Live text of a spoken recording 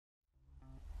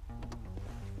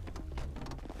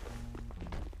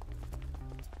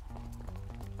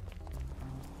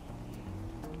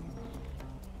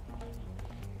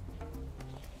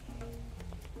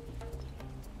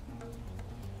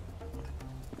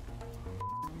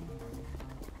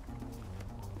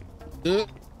Good.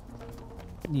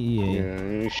 Yeah.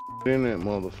 Ain't shit in that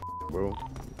motherfucker, bro.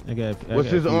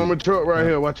 What's this armored truck right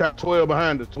here? Watch out, 12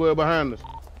 behind us. 12 behind us.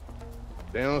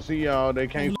 They don't see y'all. They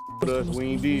can't with us. We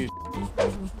ain't did shit.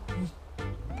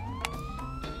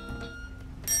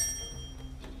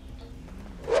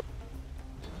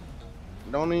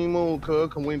 Don't even move,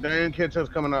 cuz. When they ain't catch us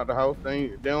coming out the house,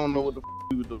 they don't know what the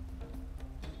we would do.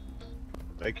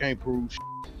 They can't prove shit.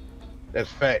 That's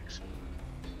facts.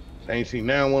 They ain't seen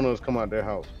now one of us come out their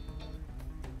house.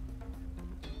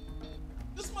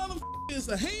 This motherfucker is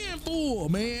a handful,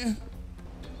 man.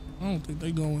 I don't think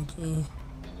they going, cuz.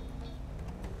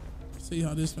 See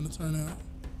how this finna turn out.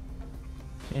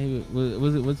 Hey,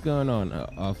 what's going on,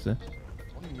 officer?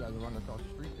 One of you guys are running across the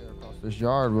street there, across this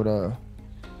yard with a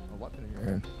weapon in your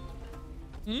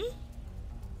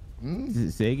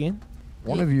hand. Say again?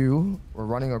 One of you were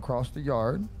running across the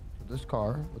yard with this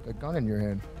car with a gun in your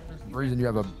hand. The reason you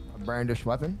have a brandished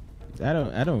weapon? I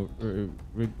don't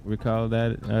recall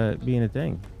that being a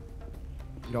thing.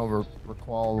 You don't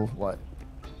recall what?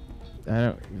 I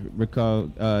don't recall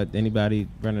anybody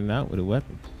running out with a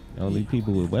weapon. The only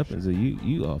people with weapons are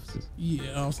you officers.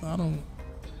 Yeah, also, I don't.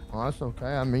 Oh, that's okay.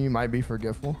 I mean, you might be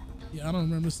forgetful. Yeah, I don't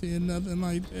remember seeing nothing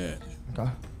like that. Okay.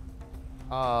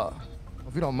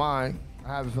 If you don't mind,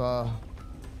 I have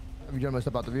you gentlemen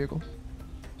step out the vehicle?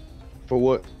 For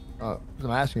what? Because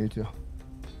I'm asking you to.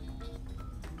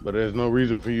 But there's no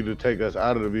reason for you to take us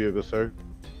out of the vehicle, sir.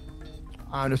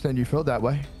 I understand you feel that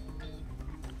way.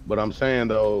 But I'm saying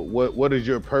though, what is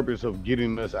your purpose of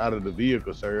getting us out of the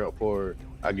vehicle, sir? For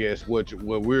I guess what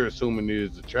we're assuming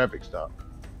is the traffic stop,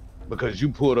 because you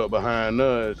pulled up behind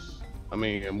us. I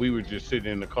mean, and we were just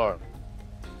sitting in the car.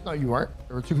 No, you weren't.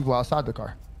 There were two people outside the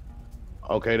car.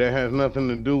 Okay, that has nothing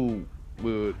to do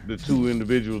with the two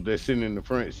individuals that sitting in the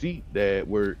front seat that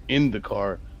were in the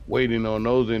car waiting on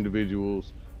those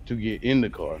individuals to get in the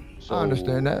car. So I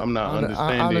understand that. I'm not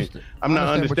understanding. I'm not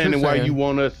understanding why you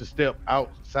want us to step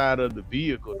outside of the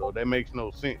vehicle though. That makes no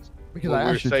sense. Because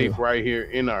we're safe right here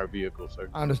in our vehicle, sir.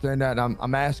 I understand that.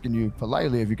 I'm asking you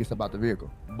politely if you can step out the vehicle.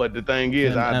 But the thing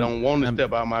is, I don't want to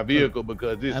step out my vehicle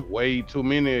because there's way too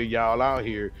many of y'all out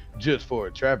here just for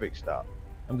a traffic stop.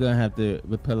 I'm gonna have to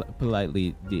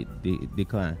politely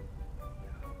decline.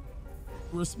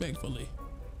 Respectfully.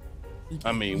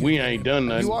 I mean, we ain't done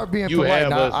nothing. You are being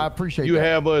polite. I appreciate that. You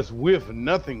have us with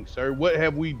nothing, sir. What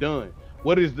have we done?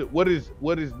 What is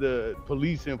the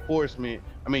police enforcement?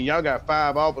 I mean, y'all got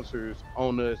 5 officers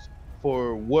on us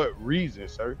for what reason,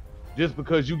 sir? Just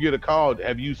because you get a call,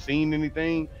 have you seen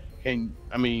anything?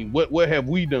 What have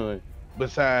we done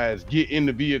besides get in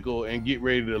the vehicle and get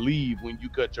ready to leave when you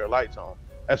cut your lights on?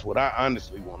 That's what I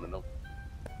honestly want to know.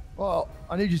 Well,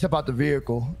 I need you to step out the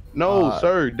vehicle. No,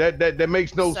 sir. That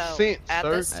makes no sense, at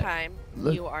sir. this time,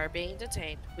 you are being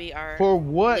detained. We are for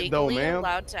what though, legally ma'am?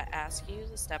 allowed to ask you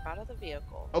to step out of the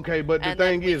vehicle. Okay, but the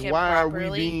thing is, why are we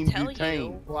being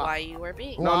detained? Why you are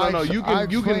being? No.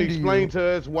 You can explain to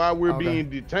us why we're being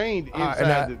detained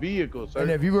inside the vehicle, sir.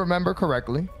 And if you remember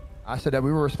correctly, I said that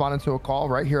we were responding to a call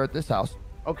right here at this house.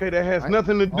 Okay, that has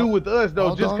nothing to do with us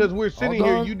though. Just because we're sitting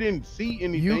here, you didn't see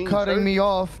anything. You cutting me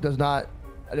off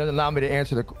doesn't allow me to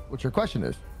answer what your question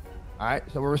is. All right,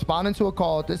 so we're responding to a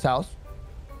call at this house,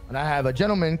 and I have a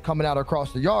gentleman coming out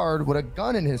across the yard with a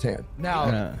gun in his hand.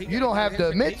 Now, you don't have to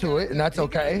admit to it, and that's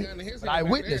okay, but I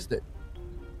witnessed it.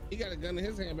 He got a gun in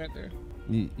his hand back there.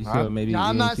 Maybe now,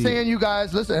 I'm not saying you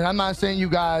guys, listen, I'm not saying you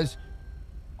guys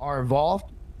are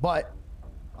involved, but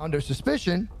under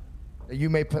suspicion that you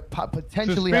may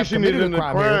potentially have committed a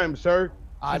crime, sir.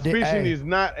 Suspicion is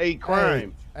not a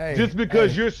crime. Just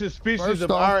because you're suspicious of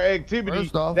our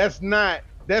activity, that's not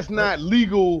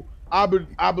legal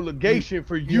obligation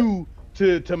for you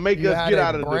to make us get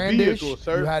out of the vehicle,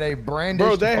 sir. You had a brandished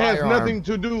bro, that has firearm. nothing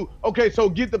to do. Okay, so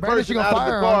get the person out of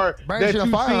the car that you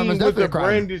seen with the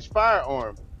brandished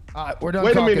firearm. All right, we're done.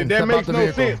 Wait a minute, that makes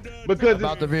no sense because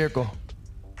about the vehicle.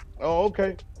 Oh,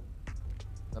 okay.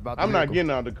 I'm not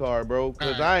getting out of the car, bro,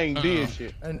 because I ain't did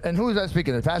shit. And who is that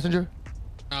speaking? The passenger?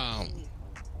 Bye-bye.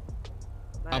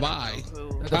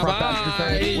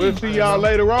 Bye-bye. We'll see y'all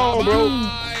later on, bro.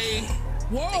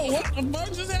 Whoa, what the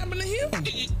fuck just happened to him?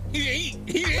 He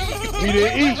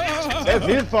didn't eat. That's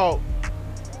his fault.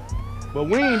 But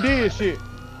we ain't did shit.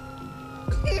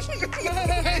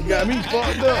 Got me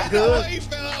fucked up, cuz. He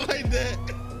fell out like that.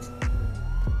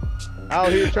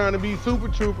 Out here trying to be super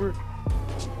trooper.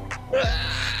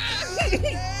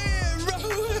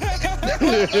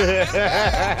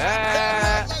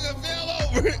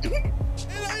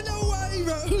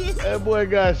 That boy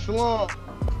got slumped.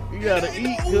 You gotta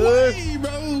eat, cuz.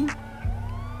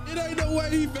 It ain't no no way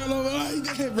he fell over like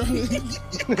that, bro.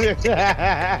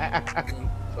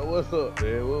 So what's up,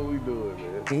 man? What we doing,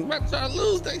 man? We about to try to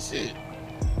lose that shit.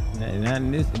 Not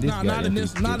in this. Nah, not in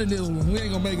this one. We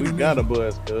ain't gonna make it. We got a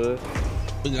bus, cuz.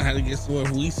 We gonna have to get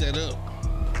somewhere we set up.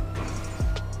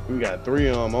 We got 3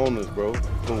 of them on us, bro.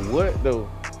 For what, though?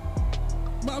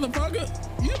 Motherfucker,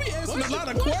 you be asking a lot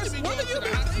of questions. What do you be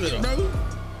thinking, bro?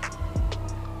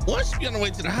 One should be on the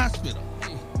way to the hospital.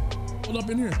 Hey, pull up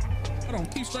in here. Hold on,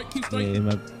 keep straight, keep straight. Yeah,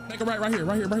 Make it right here,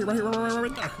 right there.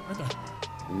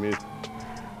 You missed.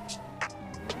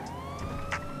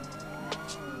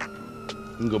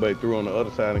 You can go back through on the other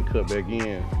side and cut back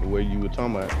in the way you were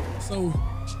talking about. So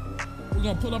we're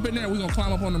gonna pull up in there. We're gonna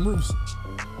climb up on them roofs.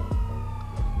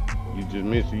 You just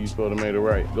missed it. You supposed to make it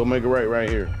right. Go make it right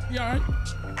here. You all right?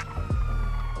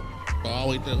 Go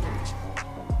all the way through.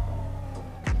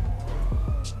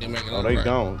 Oh, they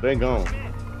gone. They gone.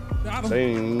 Got 'em. They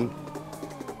ain't.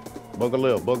 Buckle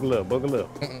left. Right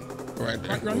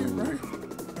there. Right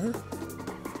here.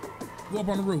 Go up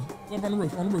on the roof. Go up on the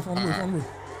roof. On the roof.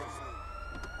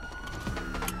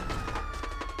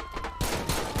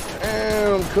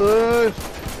 Damn, cuz.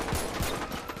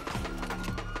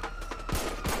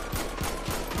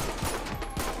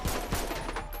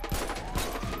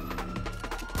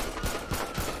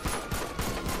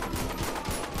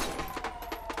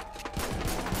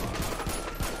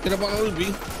 Get up on the roof, B.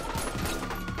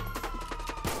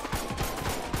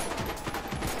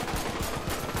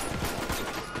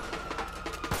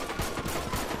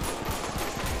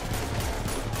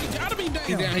 He gotta be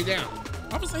down. He down. I'm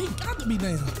gonna say he got to be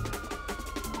down.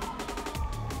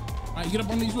 All right, get up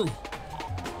on these roofs.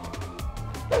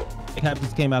 The cop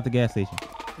just came out the gas station.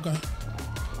 Okay.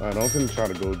 All right, don't finna try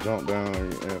to go jump down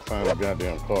and find a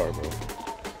goddamn car, bro.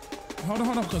 Hold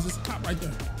on, because there's a cop right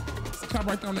there. There's a cop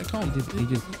right there on that corner. He just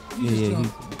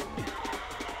jumped.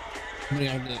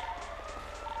 Yeah, I'm good.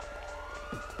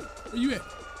 Where you at?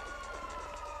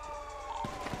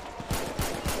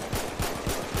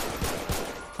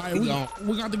 All right, we're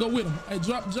gonna have to go with him. Hey,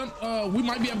 jump. We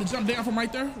might be able to jump down from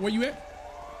right there. Where you at?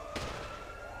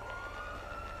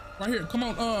 Right here. Come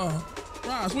on,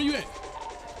 Roz, where you at?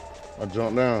 I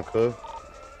jumped down, cuz.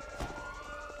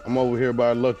 I'm over here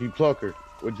by Lucky Plucker.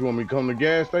 What, you want me to come to the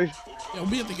gas station? Yeah,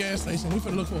 we'll be at the gas station. We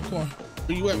finna look for a car.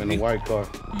 Where you at, I'm in the white car.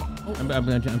 I'm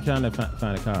trying to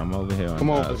find a car. I'm over here.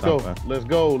 Come on, let's go. Let's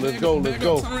go. Let's go.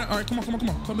 Turn around. All right, come on.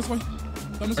 Come this way.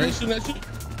 Come this way. Shooting at you.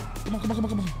 Come on. All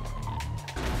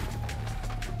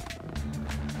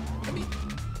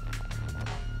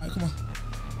right, come on.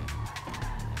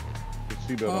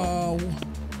 See that on.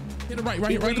 Hit it right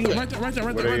there.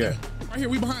 Right here.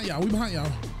 We behind y'all.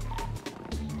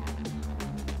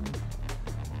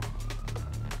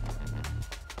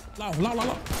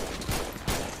 Low.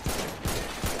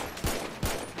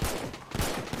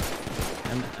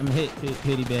 I'm hit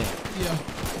pretty bad. Yeah.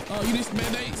 You need some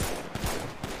band-aids?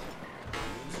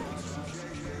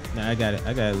 Nah, I got it.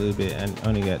 I got a little bit. I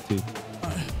only got 2. All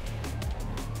right.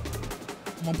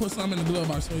 I'm gonna put some in the glove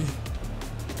box for you.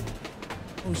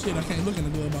 Oh shit, I can't look in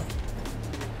the glove box.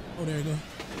 Oh, there you go.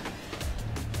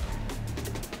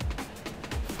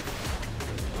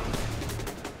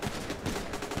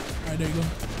 All right, there you go.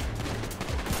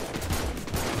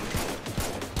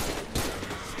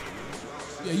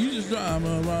 Yeah, you just drive,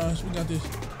 Raj. We got this.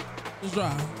 Just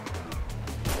drive.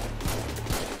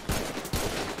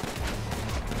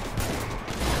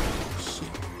 Shit.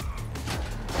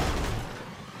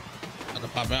 Got to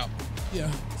pop out. Yeah,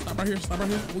 stop right here.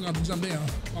 We're gonna have to jump down.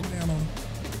 Walk down on him.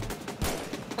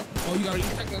 Oh, you gotta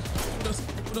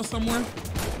put us somewhere.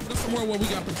 Put us somewhere where we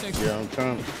got protection. Yeah, I'm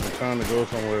trying to go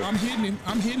somewhere. I'm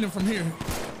hitting him from here.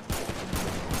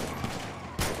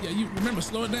 Yeah, you remember,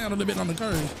 slow it down a little bit on the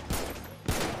curve.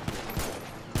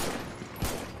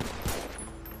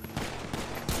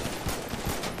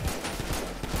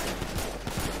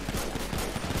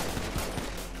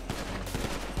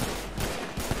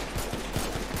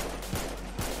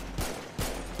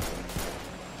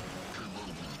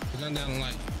 I'm down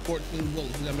like 14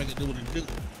 bullets. We gotta make it do what it do.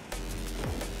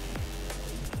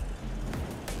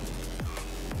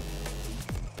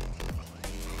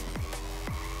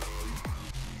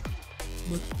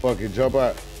 Fuck it, jump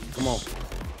out. Come on.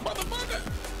 Motherfucker!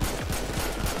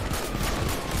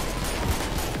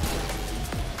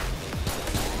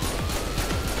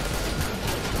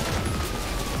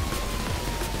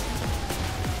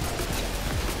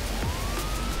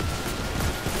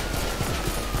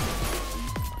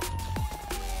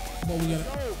 Come on, we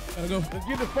gotta go. Let's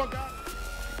get the fuck out.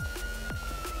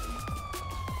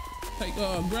 Hey,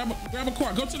 grab a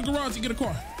car. Go to the garage and get a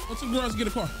car.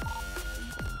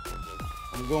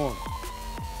 I'm going.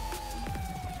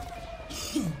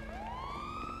 All